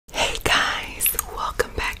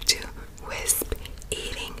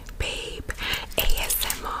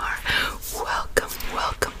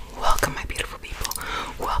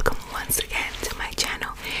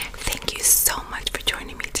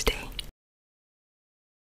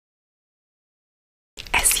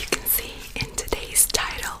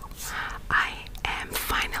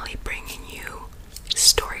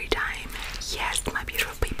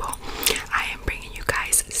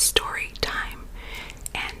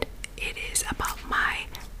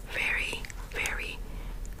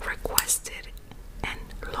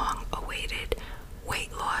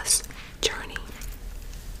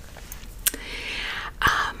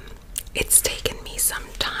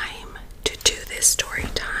this story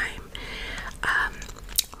time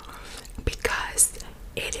because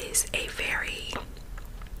it is a very,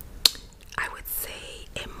 I would say,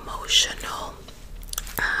 emotional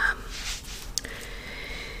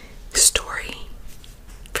story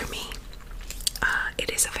for me. It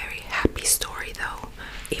is a very happy story though.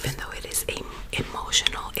 Even though it is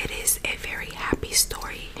emotional, it is a very happy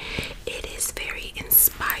story. It is very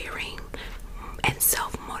inspiring and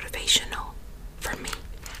self-motivational for me.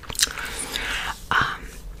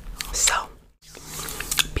 So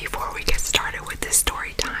before we get started with this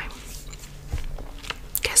story time,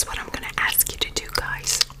 guess what I'm gonna ask you to do,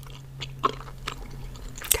 guys?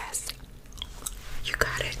 Guess. You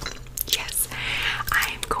got it. Yes,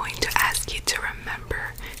 I am going to ask you to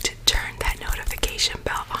remember to turn that notification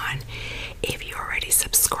bell on. If you already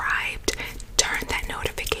subscribed, turn that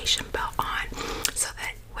notification bell on so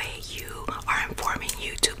that way you are informing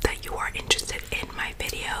YouTube that you are interested in my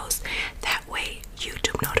videos. That way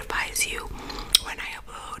YouTube notifies you when I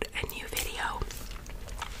upload a new video.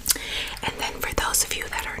 And then for those of you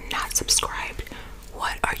that are not subscribed,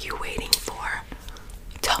 what are you waiting for?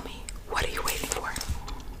 Tell me, what are you waiting for?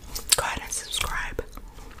 Go ahead and subscribe.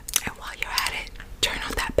 And while you're at it, turn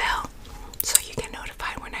on that bell so you get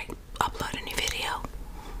notified when I upload a new video.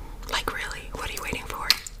 Like, really, what are you waiting for?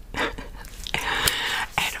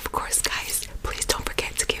 And of course, guys, please don't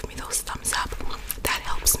forget to give me those thumbs up. That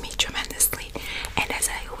helps me tremendously. And as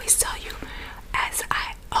I always tell you,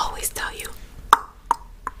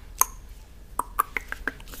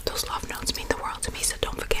 those love notes mean the world to me, so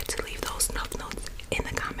don't forget to leave those love notes in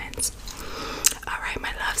the comments. Alright,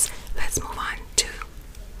 my loves, let's move on to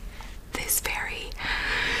this very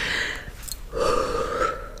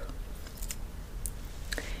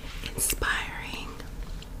inspiring,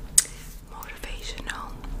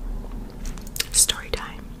 motivational story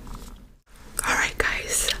time. Alright,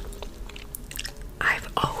 guys, I've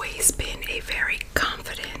always been a very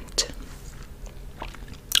confident,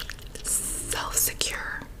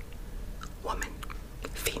 self-secure woman,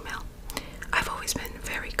 female. I've always been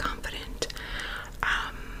very confident.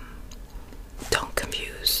 Don't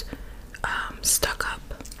confuse stuck up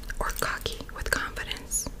or cocky with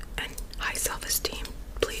confidence and high self-esteem.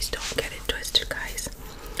 Please don't get it twisted, guys.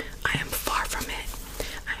 I am far from it.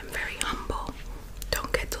 I am very humble.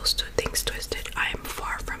 Don't get those two things twisted. I am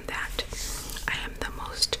far from that. I am the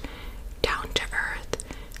most down-to-earth,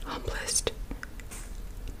 humblest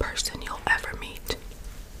person you'll ever meet.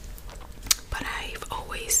 But I've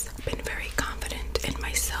always been very confident in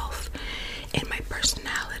myself, in my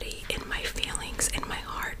personality, in my feelings, in my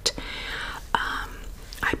heart.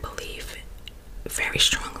 I believe very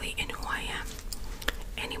strongly in who I am.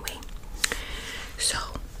 Anyway, so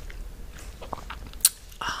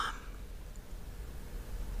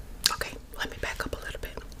okay, let me back up a little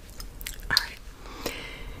bit. Alright.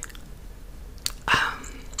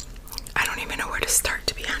 I don't even know where to start,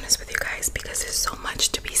 to be honest with you guys, because there's so much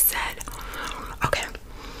to be said. Okay,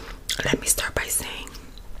 let me start by saying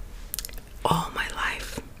all my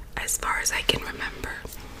life, as far as I can remember,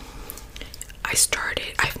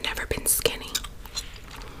 I've never been skinny.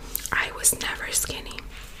 I was never skinny,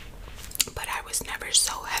 but I was never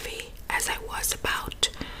so heavy as I was about,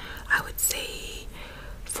 I would say,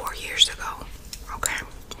 4 years ago. Okay,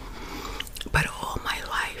 but all my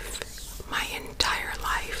life, my entire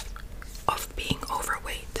life of being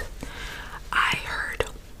overweight, I heard,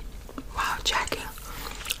 wow, Jackie,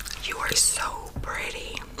 you are so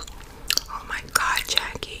pretty. Oh my God,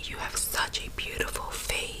 Jackie, you have such a beautiful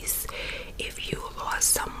face. If you lost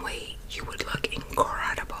some weight, you would look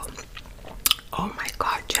incredible. Oh my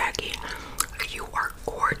God, Jackie, you are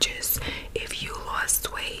gorgeous. If you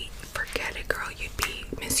lost weight, forget it, girl. You'd be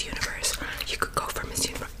Miss Universe. You could go for Miss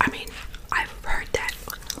Universe. I mean, I've heard that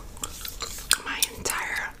my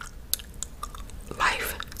entire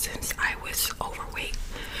life since I was overweight,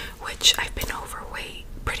 which I've been overweight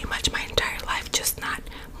pretty much my entire life, just not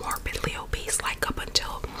morbidly obese like up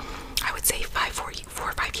until, I would say, 4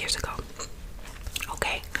 or 5 years ago.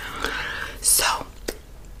 Okay, so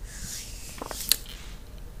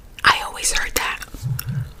I always heard that,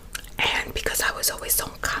 and because I was always so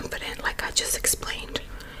confident, like I just explained,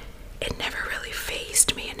 it never really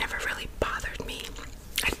fazed me. It never really bothered me.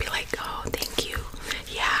 I'd be like, oh, thank you.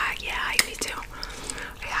 Yeah, I need to.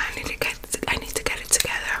 Yeah, I need to get it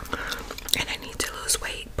together, and I need to lose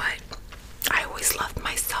weight. But I always loved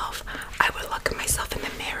myself. I would look at myself in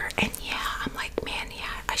the mirror, and yeah, I'm like, man,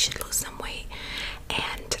 yeah, I should lose some weight.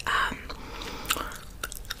 And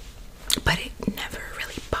but it never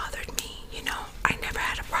really bothered me. You know, I never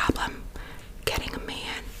had a problem getting a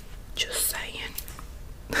man. Just saying.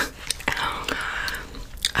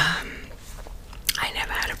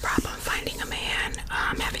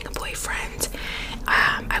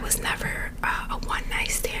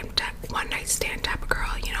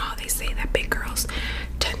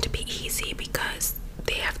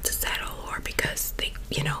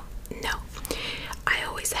 No. I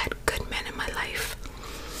always had good men in my life.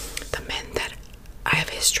 The men that I have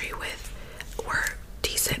history with were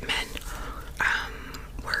decent men,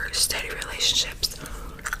 were steady relationships.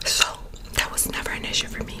 So that was never an issue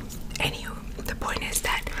for me. Anywho, the point is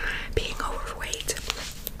that being overweight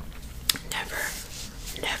never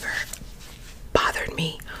bothered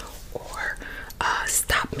me or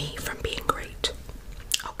stopped me from being great.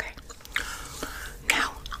 Okay.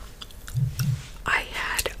 Now, I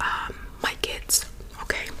had my kids.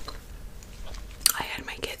 Okay. I had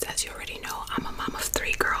my kids, as you already know. I'm a mom of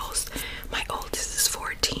 3 girls. My oldest is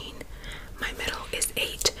 14, my middle is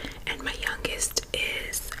 8, and my youngest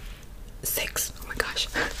is 6. Oh my gosh.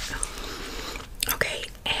 Okay,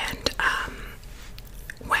 and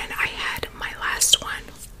when I had my last one,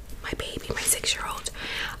 my baby, my 6-year-old,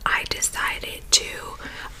 I decided to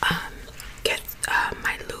get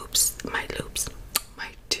my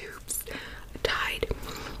tubes tied,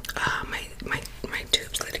 my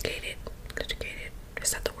tubes litigated.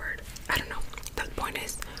 Is that the word? I don't know. The point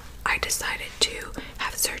is, I decided to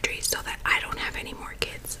have surgery so that I don't have any more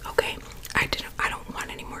kids. Okay, I don't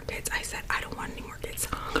want any more kids. I said I don't want any more kids.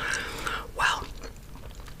 Well,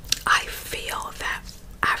 I feel that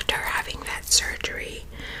after having that surgery,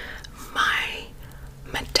 my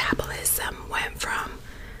metabolism went from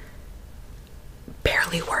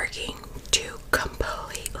barely working to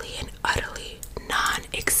completely and utterly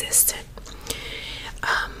non-existent.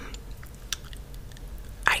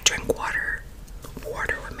 I drink water.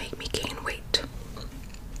 Water would make me gain weight.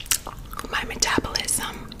 My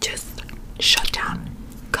metabolism just shut down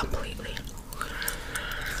completely.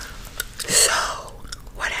 So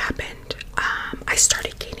what happened? I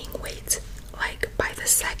started gaining weight like by the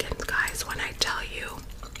second, guys. When I tell you,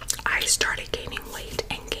 I started gaining weight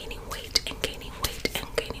and gaining weight and gaining weight and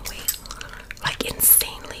gaining weight, like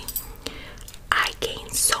insanely. I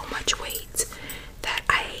gained so much weight that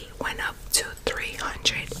I went up to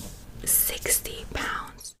 360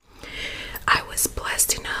 pounds. I was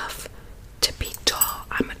blessed enough to be tall.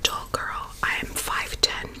 I'm a tall girl. I am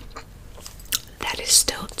 5'10". That is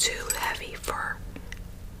still too heavy for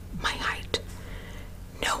my height.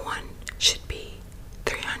 No one should be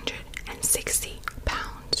 360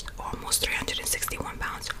 pounds, almost 361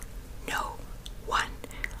 pounds. No one,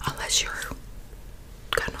 unless you're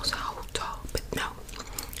God knows how tall, but no,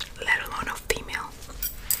 let alone a female.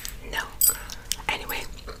 No. Anyway,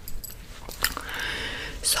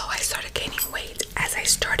 so I started gaining weight. As I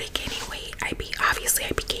started gaining weight, I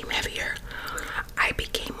became heavier. I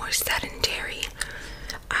became more sedentary.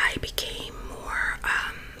 I became more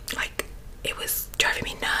like, it was driving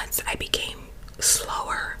me nuts. I became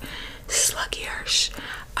slower, sluggish.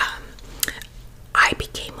 I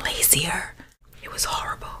became lazier. It was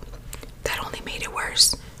horrible. That only made it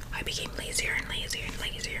worse. I became lazier and lazier and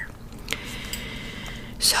lazier.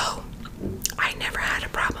 So I never had a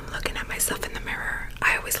problem looking at myself in the mirror.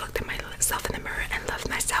 I always looked at myself in the mirror and loved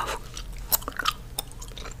myself.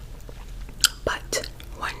 But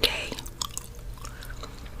one day,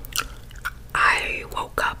 I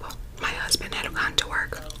woke up. My husband had gone to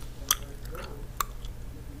work.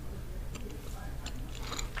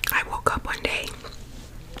 I woke up one day.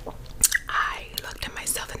 I looked at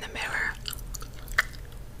myself in the mirror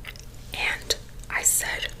and I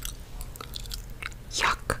said,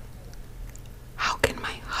 yuck. How can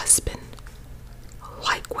my husband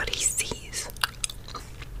like what he sees?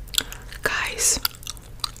 Guys,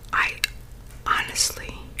 I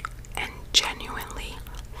honestly and genuinely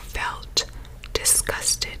felt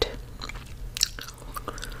disgusted.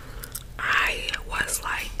 I was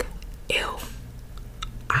like, ew.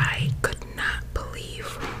 I could not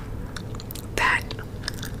believe that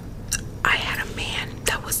I had a man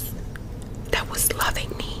that was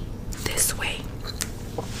loving me this way.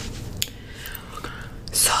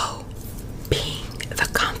 So, being the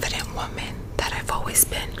confident woman that I've always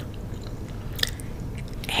been,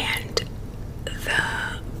 and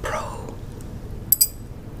the pro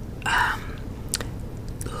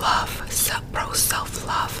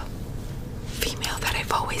self-love female that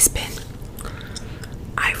I've always been,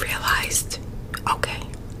 I realized, okay,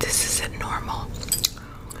 this isn't normal.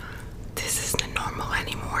 This isn't normal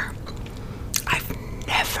anymore. I've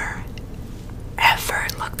never, ever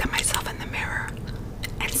looked at myself in the mirror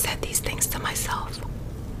and said these things to myself.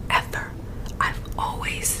 Ever. I've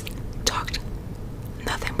always talked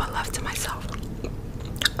nothing but love to myself.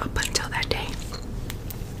 Up until that day,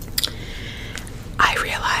 I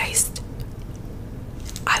realized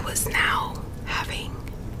I was now having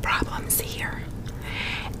problems here.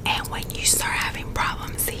 And when you start having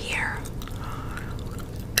problems here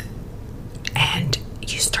and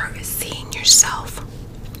you start seeing yourself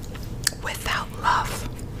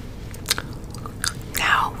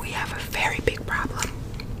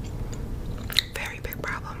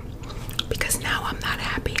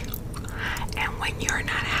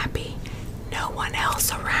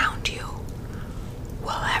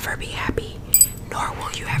be happy, nor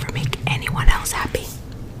will you ever make anyone else happy.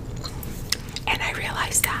 And I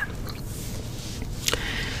realized that.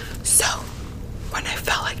 So when I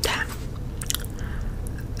felt like that,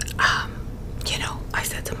 I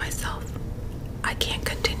said to myself, I can't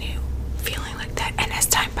continue feeling like that. And as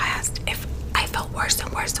time passed, if I felt worse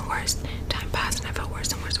and worse and worse, time passed and I felt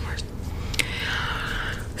worse and worse and worse.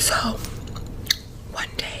 So one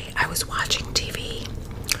day I was watching TV,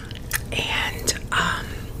 and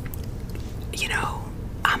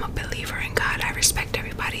I'm a believer in God. I respect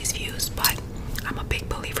everybody's views, but I'm a big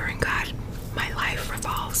believer in God. My life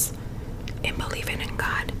revolves in believing in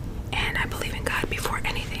God, and I believe in God before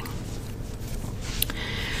anything.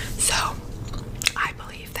 So I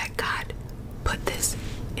believe that God put this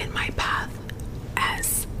in my path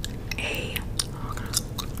as a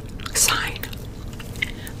sign.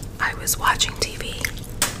 I was watching TV,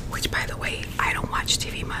 which, by the way, I don't watch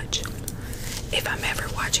TV much. If I'm ever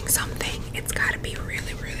watching something, it's got to be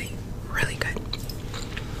really, really, really good.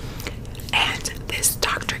 And this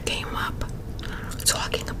doctor came up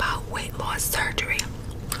talking about weight loss surgery,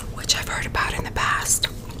 which I've heard about in the past.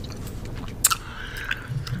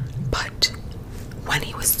 But when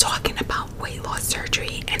he was talking about weight loss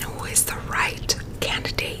surgery and who is the right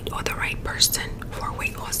candidate or the right person for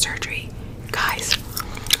weight loss surgery, guys,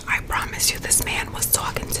 I promise you, this man was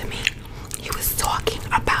talking to me. He was talking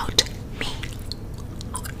about me.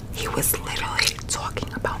 He was literally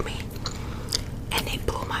talking about me. And it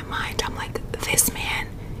blew my mind. I'm like, this man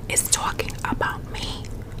is talking about me.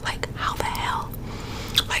 Like, how the hell?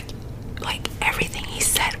 Like everything he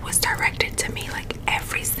said was directed to me. Like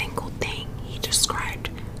every single thing he described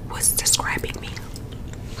was describing me.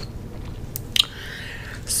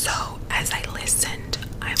 So as I listened,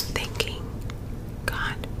 I'm thinking,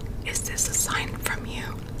 God, is this a sign from you?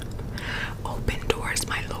 Open doors,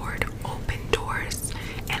 my Lord, open doors,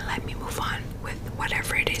 and let me move on with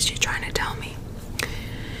whatever it is you're trying to tell me.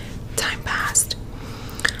 Time passed.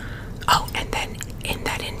 Oh, and then in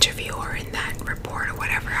that interview or in that report or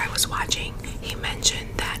whatever I was watching, he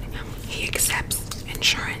mentioned that he accepts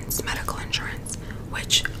insurance, medical insurance,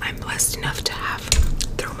 which I'm blessed enough to have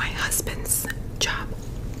through my husband's job.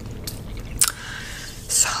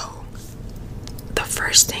 So the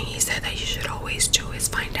first thing he said that you should always do is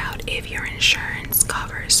find out if your insurance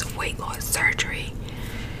covers weight loss surgery.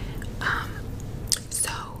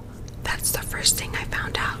 So that's the first thing I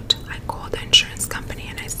found out. I called the insurance company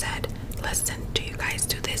and I said, listen, do you guys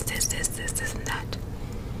do this, and that?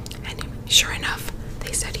 And sure enough,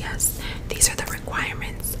 they said yes, these are the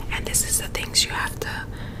requirements and this is the things you have to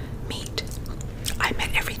meet. I met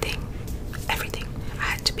everything.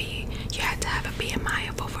 You had to have a BMI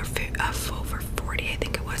of over 40, I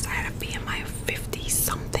think it was. I had a BMI of 50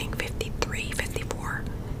 something, 53, 54,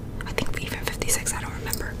 I think even 56, I don't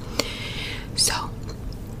remember. So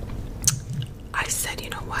I said, you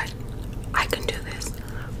know what, I can do this.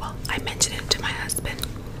 Well, I mentioned it to my husband,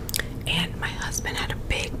 and my husband had a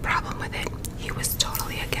big problem with it. He was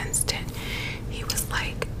totally against it. He was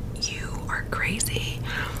like, you are crazy.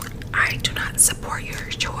 I do not support your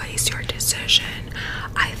choice, your decision.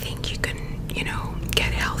 I think you can,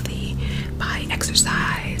 get healthy by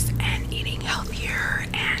exercise and eating healthier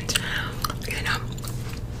and,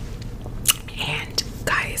 and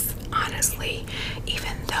guys, honestly,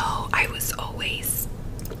 even though I was always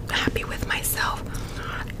happy with myself,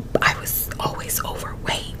 I was always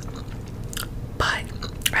overweight, but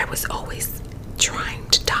I was always trying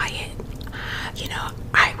to diet.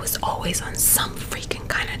 I was always on some freaking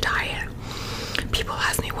kind of diet. People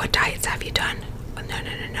ask me, what diets have you done?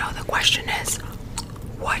 No. The question is,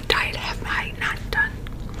 what diet have I not done?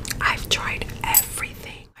 I've tried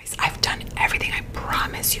everything. I've done everything. I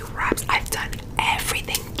promise you, Raps. I've done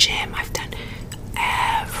everything, Jim. I've done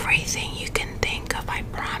everything you can think of. I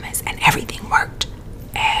promise. And everything worked.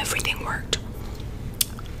 Everything worked.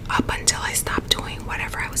 Up until I stopped doing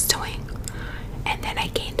whatever I was doing. And then I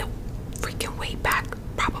gained the freaking weight back.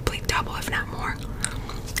 Probably double, if not more.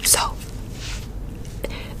 So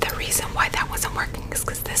the reason why that wasn't working is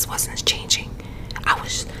because this wasn't changing. I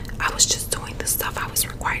was just doing the stuff I was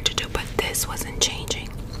required to do, but this wasn't changing.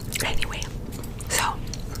 Anyway, so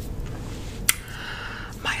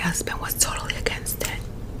my husband was totally against it.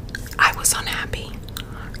 I was unhappy.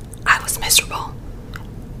 I was miserable.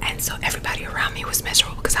 And so everybody around me was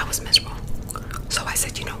miserable because I was miserable. So I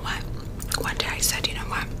said, you know what? One day I said, you know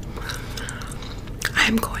what?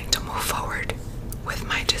 I'm going to move forward with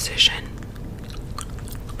my decision,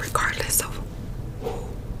 regardless of who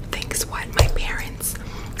thinks what. My parents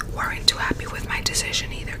weren't too happy with my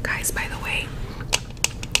decision either. Guys, by the way,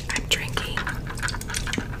 I'm drinking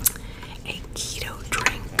a keto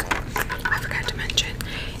drink.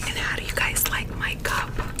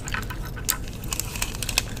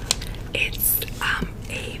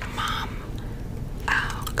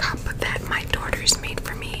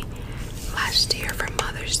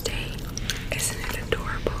 Mother's Day. Isn't it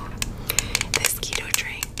adorable? This keto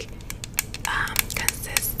drink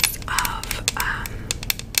consists of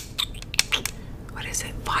what is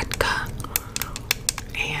it? Vodka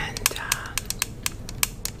and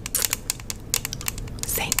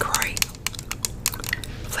St. Croix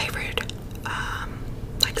flavored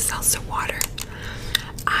like seltzer water.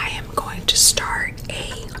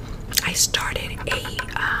 I started a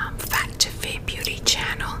Fat to Fit beauty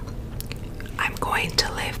channel. I'm going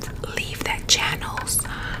to leave that channel's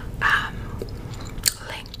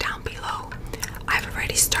link down below. I've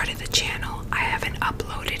already started the channel. I haven't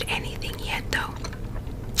uploaded anything yet though.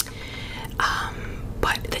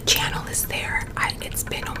 But the channel is there. It's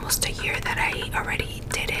been almost a year that I already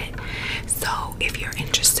did it. So if you're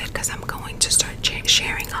interested, because I'm going to start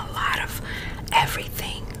sharing a lot of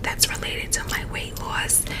everything that's related to my weight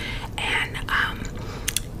loss and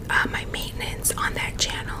my maintenance on that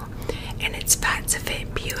channel. And it's Fat to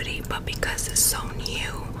Fit Beauty, but because it's so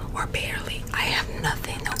new, or barely, I have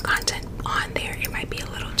no content on there. It might be a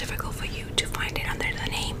little difficult for you to find it under the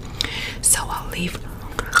name. So I'll leave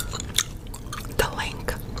the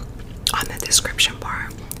link on the description bar.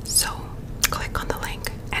 So click on the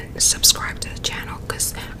link and subscribe to the channel,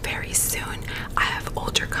 because very soon I have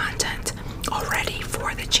older content already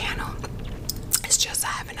for the channel. It's just I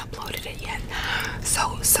haven't uploaded it yet.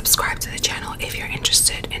 So subscribe to the channel if you're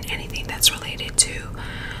interested in anything that's related to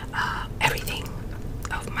everything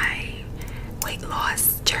of my weight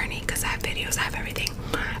loss journey, because I have videos, I have everything,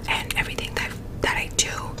 and everything that I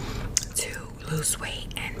do to lose weight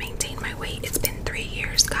and maintain my weight. It's been 3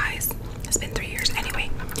 years, guys. It's been 3 years. Anyway,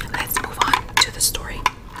 let's move on to the story.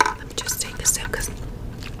 Let me just take a sip, because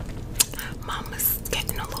Mama's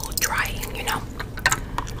getting a little drying, you know.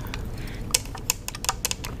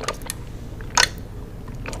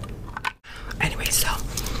 Anyway, so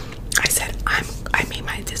I said I made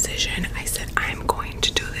my decision. I said I'm going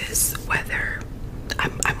to do this, whether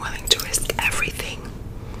I'm willing to risk everything.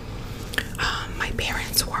 My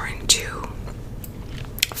parents weren't too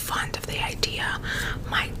fond of the idea.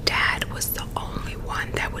 My dad was the only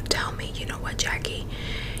one that would tell me, you know what, Jackie,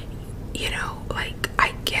 you know, like,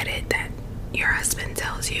 I get it that your husband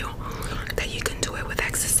tells you that you can do it with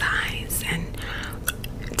exercise and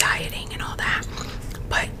dieting and all that,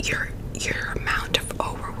 but your amount of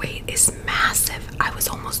overweight is massive. I was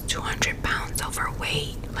almost 200 pounds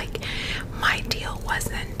overweight. Like, my deal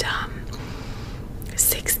wasn't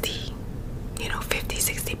 60, 50,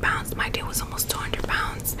 60 pounds. My deal was almost 200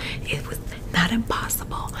 pounds. It was not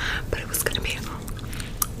impossible, but it was going to be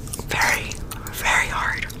very, very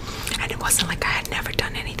hard. And it wasn't like I had never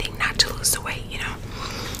done anything not to lose the weight,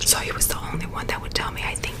 So he was the only one that would tell me,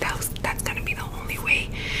 I think that's going to be the only way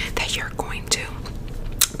that you're going to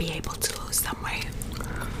be able to lose some weight.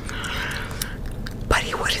 But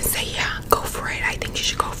he wouldn't say, yeah, go for it. I think you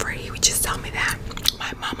should go for it. He would just tell me that.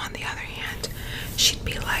 My mom, on the other hand, she'd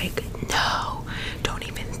be like, no, don't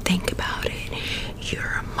even think about it.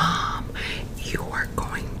 You're a mom. You are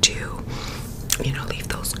going to, leave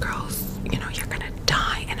those girls. You're going to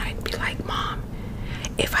die. And I'd be like, Mom,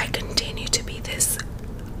 if I continue to be this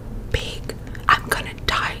big, I'm going to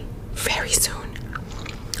die very soon.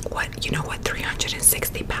 What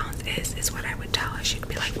 360 pounds is what I would tell her. She'd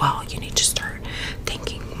be like, well, you need to start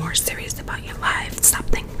thinking more serious about your life. Stop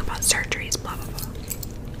thinking about surgeries, blah, blah, blah.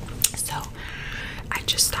 So I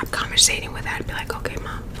just stopped conversating with her. I'd be like, okay,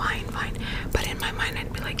 Mom, fine. But in my mind,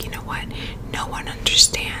 I'd be like, you know what? No one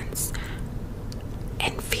understands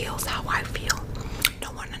and feels how I feel.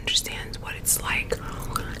 No one understands what it's like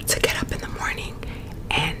to get up in the morning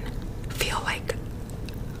and feel like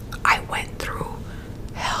I went through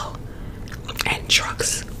hell and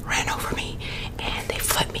trucks ran over me and they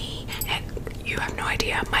flipped me, and you have no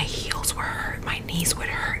idea. My heels were hurt, my knees would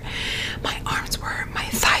hurt, my arms were hurt, my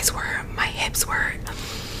thighs were hurt, my hips were hurt.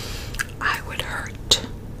 I would hurt.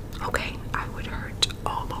 Okay, I would hurt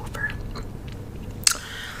all over.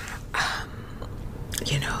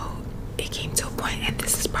 It came to a point, and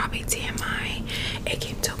this is probably TMI, it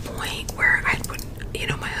came to a point where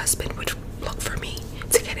my husband would look for me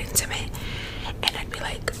to get intimate, and I'd be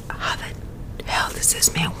like, how the hell does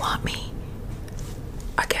this man want me?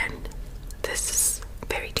 Again, this is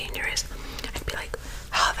very dangerous. I'd be like,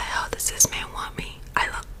 how the hell does this man want me? I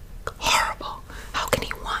look horrible. How can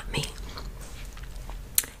he want me?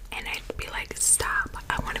 And I'd be like, stop.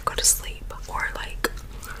 I want to go to sleep. Or like,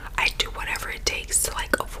 I'd do whatever it takes to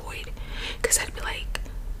like avoid. Because I'd be like,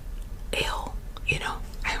 ill,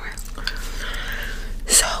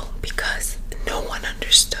 So, because no one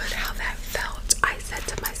understood how that felt, I said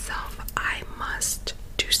to myself, I must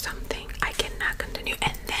do something.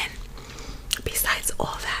 anyways,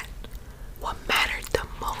 all that, what mattered the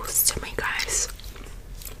most to me, guys,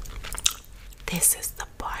 this is the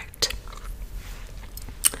part.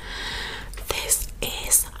 This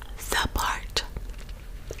is the part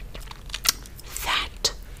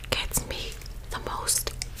that gets me the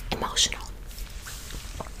most emotional.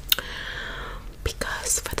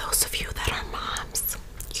 Because for those of you that are moms,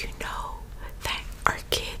 you know that our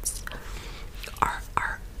kids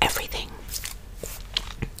are everything.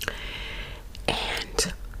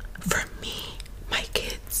 And for me, my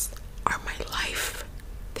kids are my life.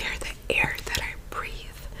 They're the air that I breathe.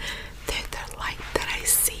 They're the light that I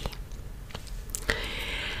see.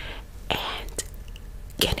 And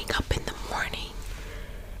getting up in the morning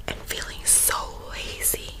and feeling so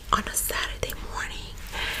lazy on a Saturday morning,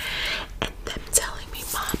 and them telling me,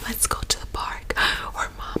 Mom, let's go to the park, or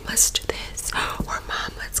Mom, let's do this, or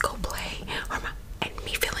Mom, let's go play, or Mom, and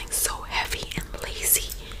me feeling so heavy and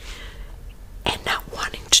lazy and not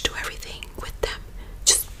wanting to do everything with them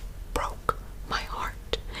just broke my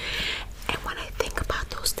heart. And when I think about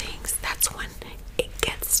those things, that's when it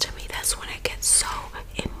gets to me. That's when I get so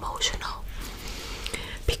emotional,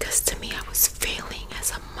 because to me, I was failing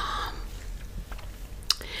as a mom.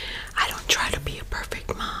 I don't try to be a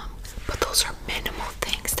perfect mom, but those are minimal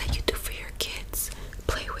things that you do for your kids.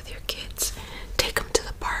 Play with your kids, take them to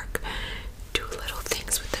the park, do little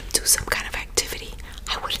things with them, do some kind of activity.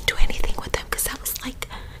 I wouldn't do anything with them because I was like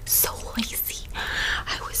so lazy.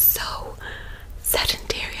 I was so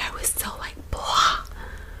sedentary. I was so like blah.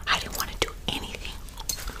 I didn't want to do anything.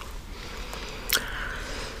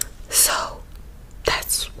 So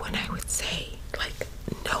that's when I would say, like,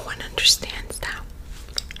 no one understands that.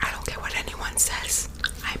 I don't care what anyone says.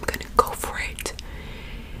 I'm gonna go for it.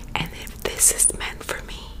 And if this is meant for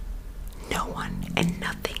me, no one and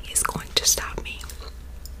nothing is going to stop me.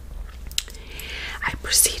 I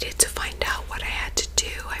proceeded to find out what I had to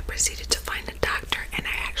do. I proceeded to find a doctor, and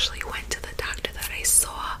I actually went to the doctor that I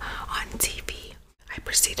saw on TV. I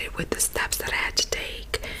proceeded with the steps that I had to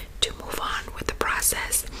take to move on with the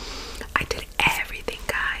process. I did everything,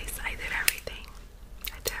 guys. I did everything.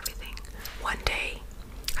 One day,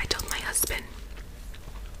 I told my husband,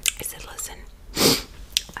 I said, listen,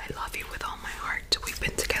 I love you with all my heart. We've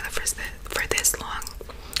been together for this long.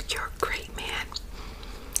 You're a great man.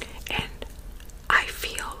 And I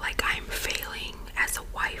feel like I'm failing as a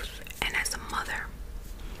wife and as a mother.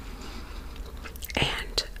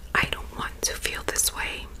 And I don't want to feel this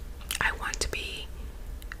way. I want to be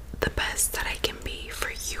the best that I can be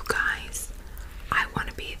for you guys. I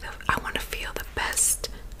want to feel the best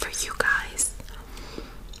for you guys.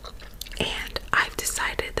 And I've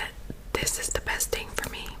decided that this is the best thing for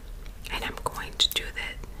me, and I'm going to do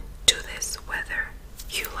this whether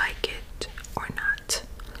you like it or not.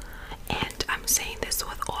 And I'm saying this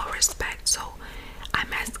with all respect, so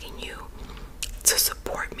I'm asking you to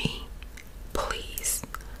support me, please.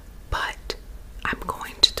 But I'm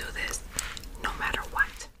going to do this no matter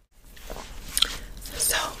what.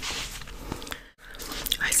 So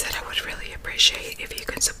I said I would really appreciate if you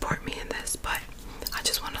could support me in this, but I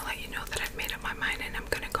just want to let you know that I've made up my mind, and I'm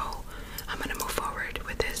gonna move forward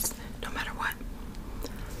with this no matter what.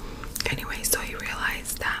 Anyway, so he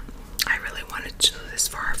realized that I really wanted to do this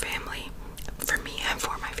for our family, for me and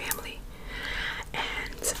for my family,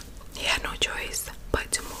 and he had no choice but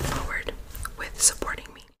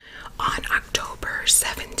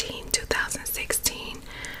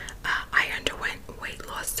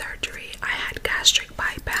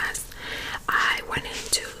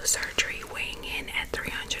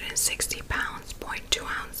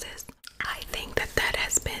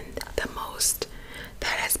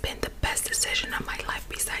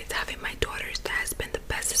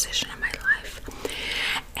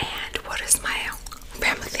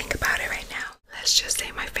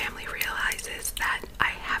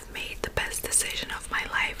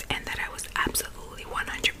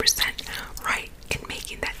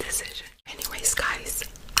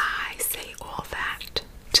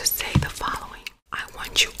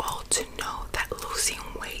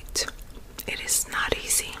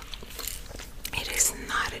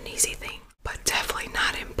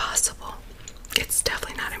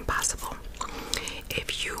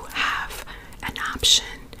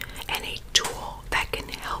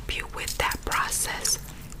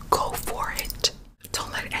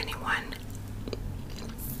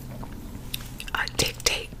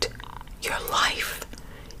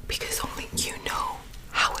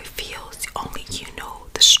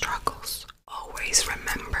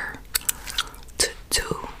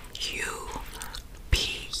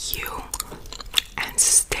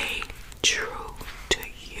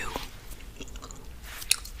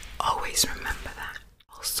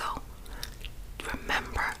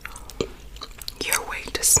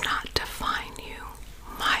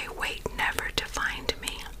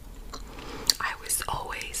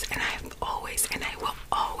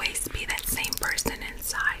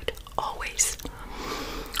guys.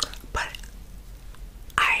 But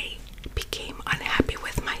I became unhappy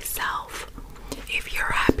with myself. If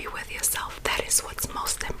you're happy with yourself, that is what's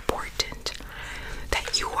most important.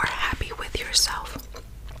 That you are happy with yourself.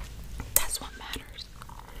 That's what matters.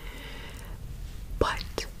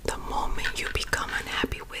 But the moment you become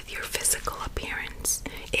unhappy with your physical appearance,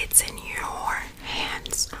 it's in your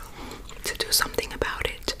hands to do something about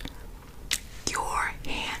it. Your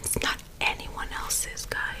hands, not anyone else's,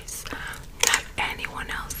 guys. Not anyone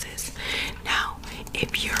else's. Now,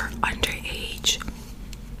 if you're underage,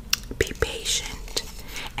 be patient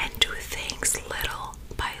and do things little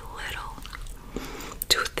by little.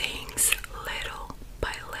 Do things little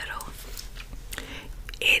by little.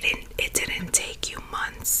 It didn't take you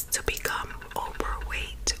months to become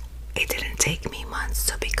overweight. It didn't take me months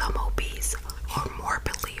to become obese or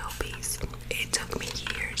morbidly obese. It took me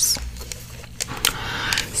years.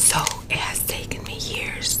 So it has taken me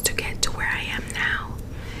years to get to where I am now.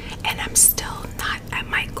 And I'm still not at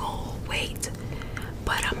my goal weight,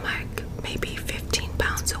 but I'm like maybe 15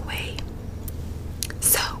 pounds away.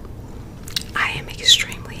 So I am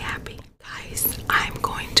extremely happy. Guys, I'm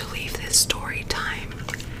going to leave this story time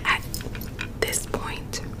at this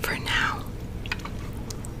point for now.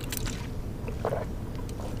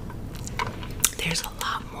 There's a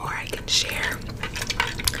lot more I can share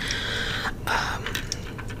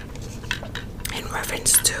in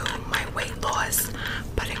reference to my weight loss,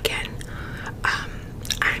 but again,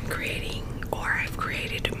 I've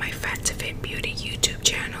created my Fat to Fit Beauty YouTube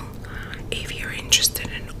channel. If you're interested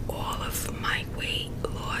in all of my weight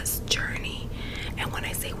loss journey, and when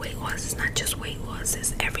I say weight loss, it's not just weight loss,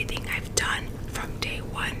 it's everything I've done from day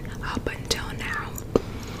one up until now.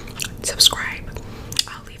 Subscribe.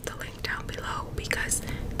 I'll leave the link down below because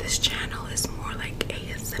this channel is more like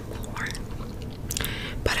ASMR.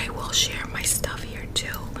 But I will share my stuff here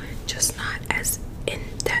too, just not as in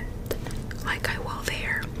depth like I will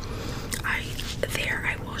there.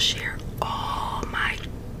 I will share all my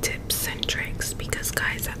tips and tricks because,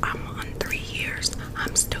 guys, I'm on 3 years.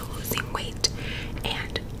 I'm still losing weight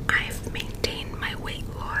and I've maintained my weight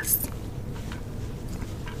loss.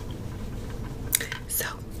 So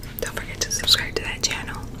don't forget to subscribe to that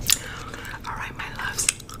channel. Alright, my loves.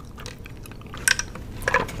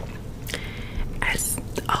 As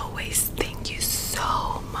always, thank you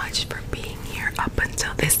so much for being here up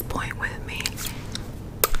until this point with me.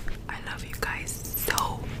 I love you guys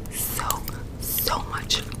so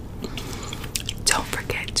much. Don't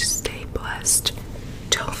forget to stay blessed.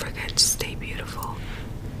 Don't forget to stay beautiful.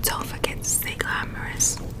 Don't forget to stay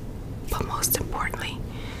glamorous. But most importantly,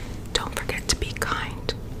 don't forget to be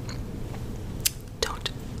kind. Don't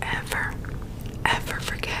ever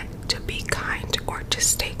forget to be kind or to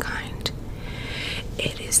stay kind.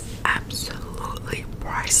 It is absolutely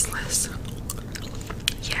priceless.